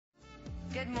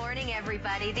Good morning,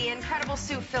 everybody. The incredible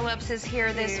Sue Phillips is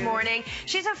here this morning.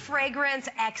 She's a fragrance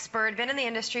expert, been in the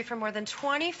industry for more than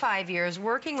 25 years,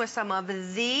 working with some of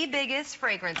the biggest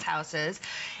fragrance houses.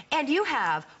 And you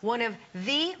have one of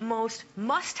the most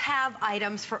must-have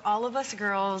items for all of us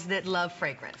girls that love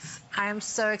fragrance. I am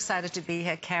so excited to be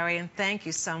here, Carrie, and thank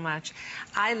you so much.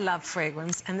 I love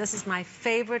fragrance, and this is my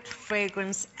favorite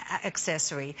fragrance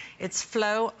accessory. It's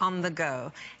FLO on the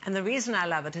go. And the reason I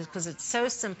love it is because it's so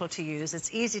simple to use,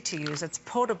 it's easy to use, it's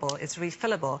portable, it's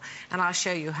refillable, and I'll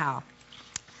show you how.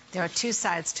 There are two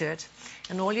sides to it,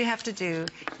 and all you have to do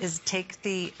is take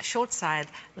the short side,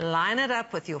 line it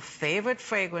up with your favorite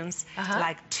fragrance,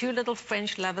 like two little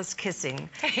French lovers kissing,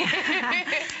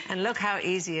 and look how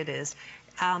easy it is.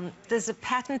 There's a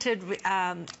patented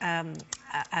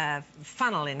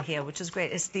funnel in here, which is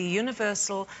great. It's the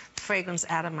universal fragrance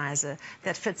atomizer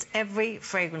that fits every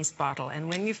fragrance bottle. And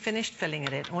when you've finished filling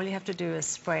it in, all you have to do is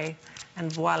spray, and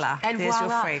voila, and there's your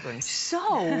fragrance.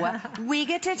 So we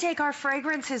get to take our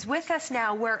fragrances with us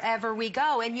now wherever we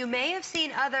go. And you may have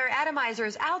seen other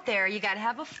atomizers out there. You got to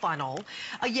have a funnel.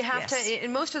 You have to,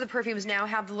 and most of the perfumes now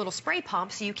have the little spray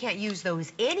pumps, so you can't use those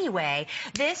anyway.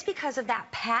 This because of that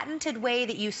patented way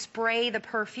that you spray the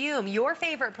perfume, your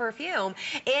favorite perfume,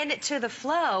 into the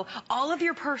FLO. All of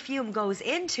your perfume goes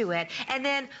into it, and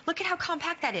then look at how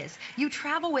compact that is. You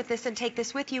travel with this and take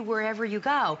this with you wherever you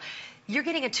go. You're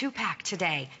getting a 2-pack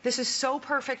today. This is so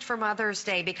perfect for Mother's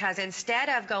Day because instead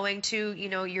of going to, you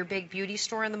know, your big beauty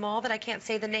store in the mall that I can't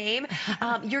say the name,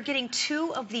 you're getting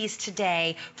 2 of these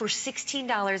today for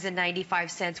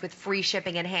 $16.95 with free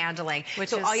shipping and handling.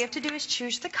 So all you have to do is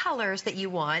choose the colors that you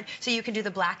want. So you can do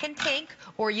the black and pink,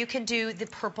 or you can do the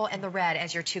purple and the red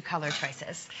as your 2 color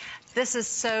choices. This is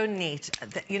so neat.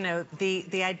 You know,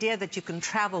 the idea that you can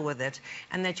travel with it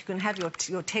and that you can have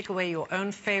your take away your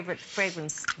own favorite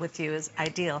fragrance with you is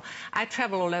ideal. I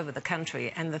travel all over the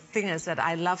country, and the thing is that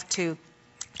I love to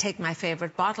take my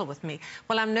favorite bottle with me.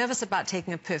 Well, I'm nervous about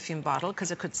taking a perfume bottle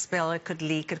because it could spill, it could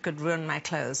leak, it could ruin my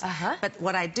clothes. But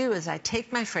what I do is I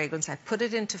take my fragrance, I put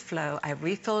it into FLO, I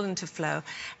refill into FLO,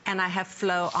 and I have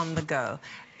FLO on the go.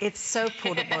 It's so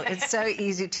portable, it's so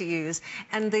easy to use.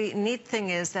 And the neat thing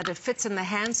is that it fits in the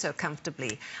hand so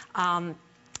comfortably.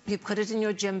 You put it in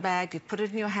your gym bag, you put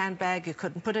it in your handbag, you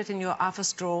could put it in your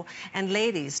office drawer. And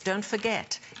ladies, don't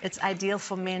forget, it's ideal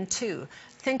for men too.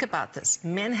 Think about this.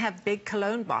 Men have big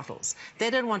cologne bottles.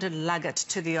 They don't want to lug it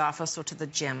to the office or to the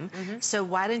gym. So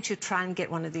why don't you try and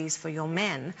get one of these for your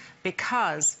men?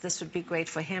 Because this would be great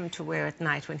for him to wear at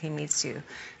night when he meets you.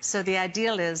 So the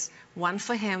ideal is one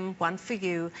for him, one for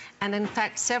you, and in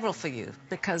fact several for you,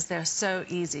 because they're so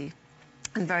easy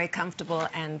and very comfortable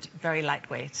and very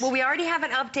lightweight. Well, we already have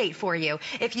an update for you.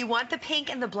 If you want the pink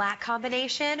and the black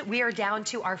combination, we are down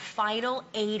to our final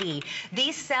 80.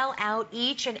 These sell out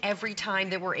each and every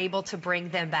time that we're able to bring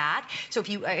them back. So if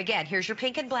you, again, here's your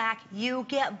pink and black. You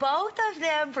get both of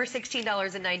them for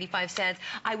 $16.95.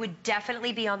 I would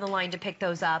definitely be on the line to pick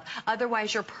those up.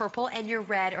 Otherwise, your purple and your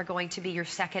red are going to be your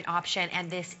second option,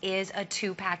 and this is a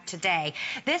 2-pack today.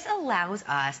 This allows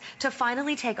us to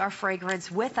finally take our fragrance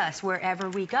with us wherever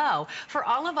we go. For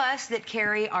all of us that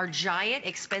carry our giant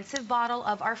expensive bottle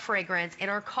of our fragrance in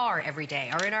our car every day,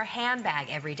 or in our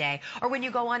handbag every day, or when you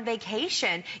go on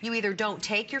vacation, you either don't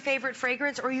take your favorite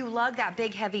fragrance or you lug that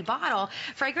big heavy bottle.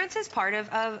 Fragrance is part of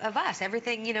us.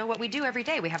 Everything, you know, what we do every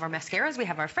day. We have our mascaras, we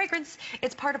have our fragrance.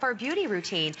 It's part of our beauty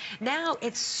routine. Now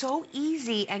it's so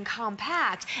easy and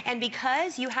compact, and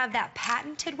because you have that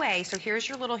patented way, so here's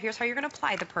how you're going to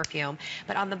apply the perfume,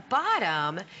 but on the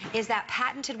bottom is that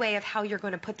patented way of how you're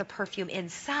going to put the perfume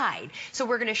inside. So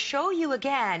we're going to show you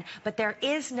again, but there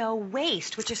is no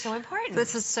waste, which is so important.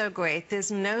 This is so great.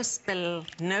 There's no spill,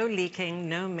 no leaking,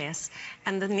 no mess.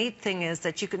 And the neat thing is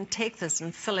that you can take this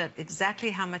and fill it exactly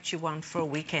how much you want for a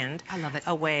weekend. I love it.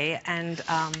 Away. And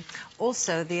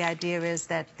also the idea is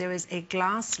that there is a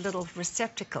glass little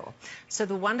receptacle. So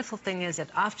the wonderful thing is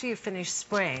that after you finish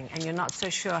spraying and you're not so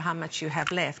sure how much you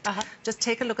have left, just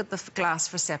take a look at the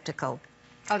glass receptacle.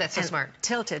 Oh, that's so smart.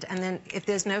 Tilt it, and then if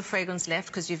there's no fragrance left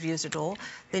because you've used it all,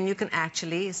 then you can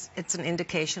actually, it's an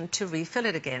indication to refill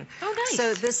it again. Oh, nice.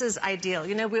 So this is ideal.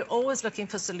 You know, we're always looking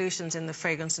for solutions in the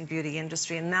fragrance and beauty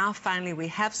industry, and now finally we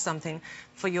have something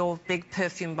for your big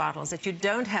perfume bottles that you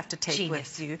don't have to take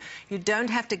with you. You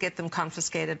don't have to get them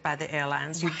confiscated by the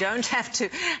airlines. You don't have to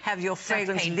have your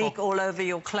fragrance leak all over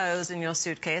your clothes and your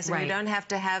suitcase, and you don't have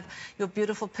to have your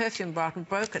beautiful perfume bottle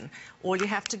broken. All you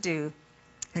have to do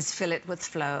is fill it with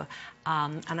FLO.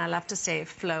 And I love to say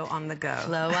FLO on the go.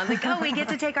 FLO on the go. We get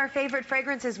to take our favorite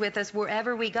fragrances with us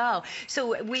wherever we go.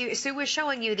 So Sue was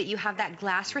showing you that you have that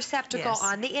glass receptacle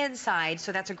on the inside,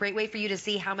 so that's a great way for you to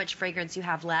see how much fragrance you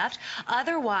have left.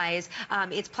 Otherwise,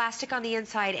 it's plastic on the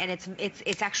inside, and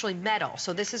it's actually metal.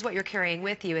 So this is what you're carrying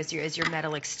with you as your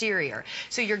metal exterior.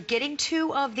 So you're getting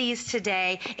 2 of these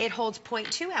today. It holds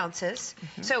 0.2 ounces.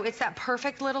 So it's that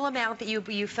perfect little amount that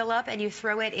you fill up and you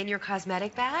throw it in your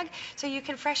cosmetic bag, so you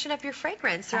can freshen up your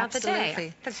fragrance throughout the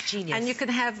day. That's genius. And you can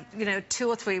have, 2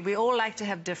 or 3. We all like to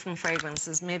have different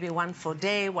fragrances. Maybe one for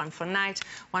day, one for night,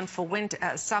 one for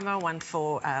winter, summer, one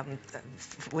for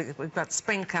we've got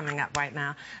spring coming up right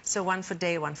now. So one for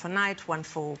day, one for night, one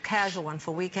for casual, one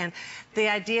for weekend. The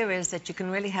idea is that you can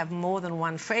really have more than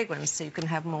one fragrance, so you can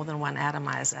have more than one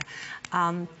atomizer.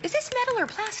 Is this metal or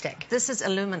plastic? This is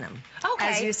aluminum. Okay.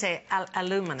 As you say,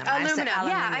 aluminum. Aluminum.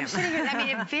 Yeah, I'm sitting here. I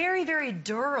mean, it's very, very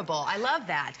durable. I love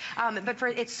that. But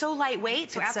it's so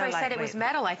lightweight. So after I said it was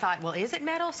metal, I thought, well, is it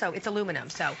metal? So it's aluminum.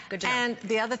 So good to know. And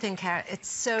the other thing, Cara, it's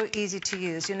so easy to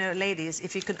use. Ladies,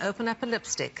 if you can open up a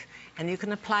lipstick and you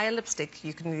can apply a lipstick,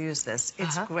 you can use this.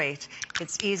 It's great.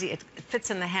 It's easy. It fits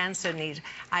in the hand so neat.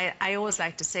 I always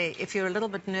like to say, if you're a little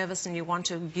bit nervous and you want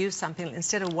to use something,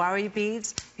 instead of worry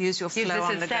beads, use your FLO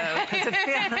on the go.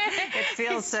 It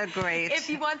feels so great. If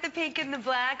you want the pink and the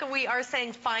black, we are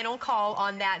saying final call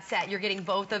on that set. You're getting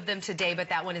both of them today, but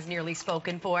that one is nearly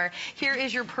spoken for. Here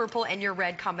is your purple and your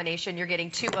red combination. You're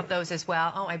getting 2 of those as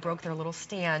well. Oh, I broke their little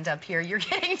stand up here. You're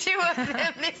getting 2 of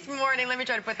them this morning. Let me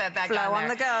try to put that back on there. FLO on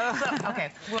the go.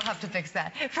 Okay, we'll have to fix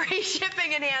that. Free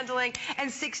shipping and handling and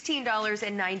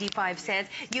 $16.95.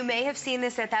 You may have seen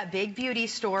this at that big beauty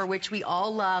store, which we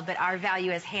all love, but our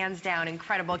value is hands down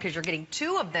incredible because you're getting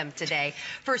 2 of them today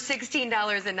for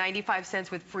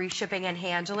 $16.95 with free shipping and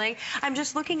handling. I'm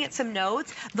just looking at some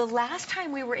notes. The last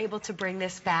time we were able to bring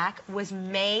this back was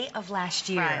May of last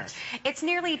year. Right. It's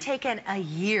nearly taken a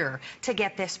year to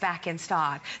get this back in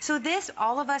stock. So this,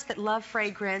 all of us that love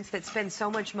fragrance, that spend so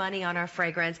much money on our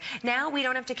fragrance, now we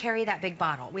don't have to carry that big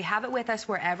bottle. We have it with us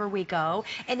wherever we go.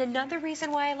 And another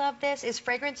reason why I love this is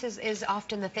fragrance is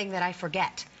often the thing that I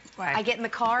forget. Right. I get in the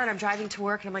car and I'm driving to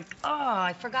work and I'm like, oh,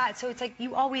 I forgot. So it's like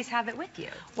you always have it with you.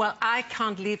 Well, I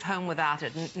can't leave home without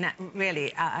it,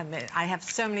 really. I have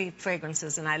so many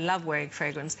fragrances and I love wearing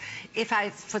fragrance. If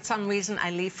for some reason,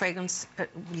 I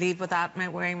leave without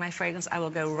wearing my fragrance, I will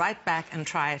go right back and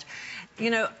try it.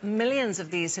 Millions of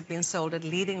these have been sold at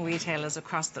leading retailers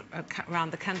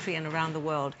around the country and around the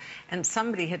world. And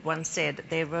somebody had once said,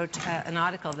 they wrote an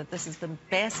article that this is the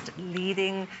best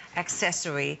leading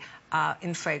accessory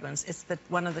in fragrance. It's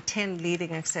one of the 10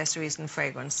 leading accessories in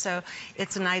fragrance. So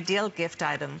it's an ideal gift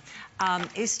item.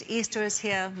 Easter is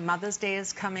here. Mother's Day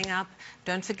is coming up.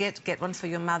 Don't forget, get one for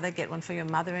your mother, get one for your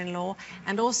mother-in-law,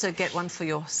 and also get one for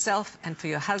yourself and for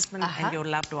your husband and your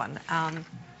loved one.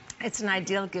 It's an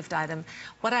ideal gift item.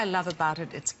 What I love about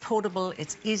it, it's portable,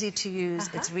 it's easy to use,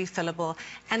 it's refillable,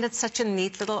 and it's such a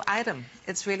neat little item.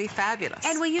 It's really fabulous.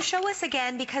 And will you show us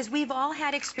again, because we've all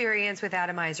had experience with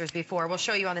atomizers before. We'll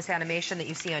show you on this animation that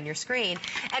you see on your screen.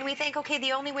 And we think, okay,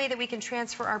 the only way that we can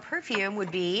transfer our perfume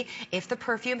would be if the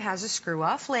perfume has a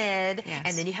screw-off lid,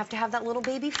 and then you have to have that little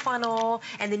baby funnel,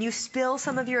 and then you spill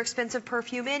some of your expensive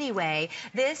perfume anyway.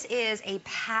 This is a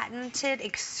patented,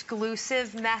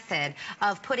 exclusive method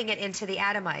of putting it into the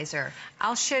atomizer.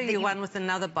 I'll show you one with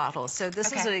another bottle. So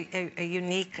this is a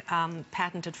unique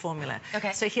patented formula.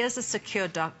 So here's a secure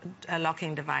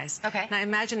locking device. Now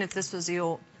imagine if this was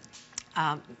your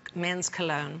men's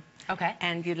cologne.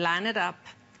 And you line it up.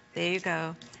 There you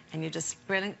go. And you just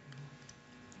sprinkle.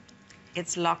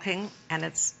 It's locking and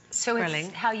it's sprilling. So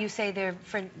it's how you say they're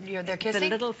kissing? The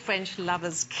little French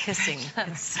lovers kissing.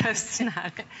 It's so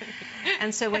snug.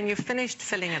 And so when you've finished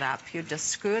filling it up, you just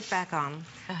screw it back on,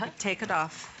 take it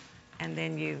off, and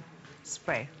then you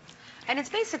spray. And it's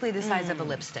basically the size of a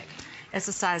lipstick. It's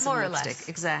the size of a lipstick, less.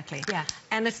 exactly. Yeah.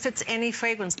 And it fits any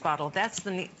fragrance bottle. That's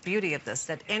the beauty of this,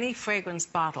 that any fragrance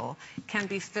bottle can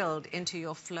be filled into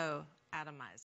your FLO Atomizer.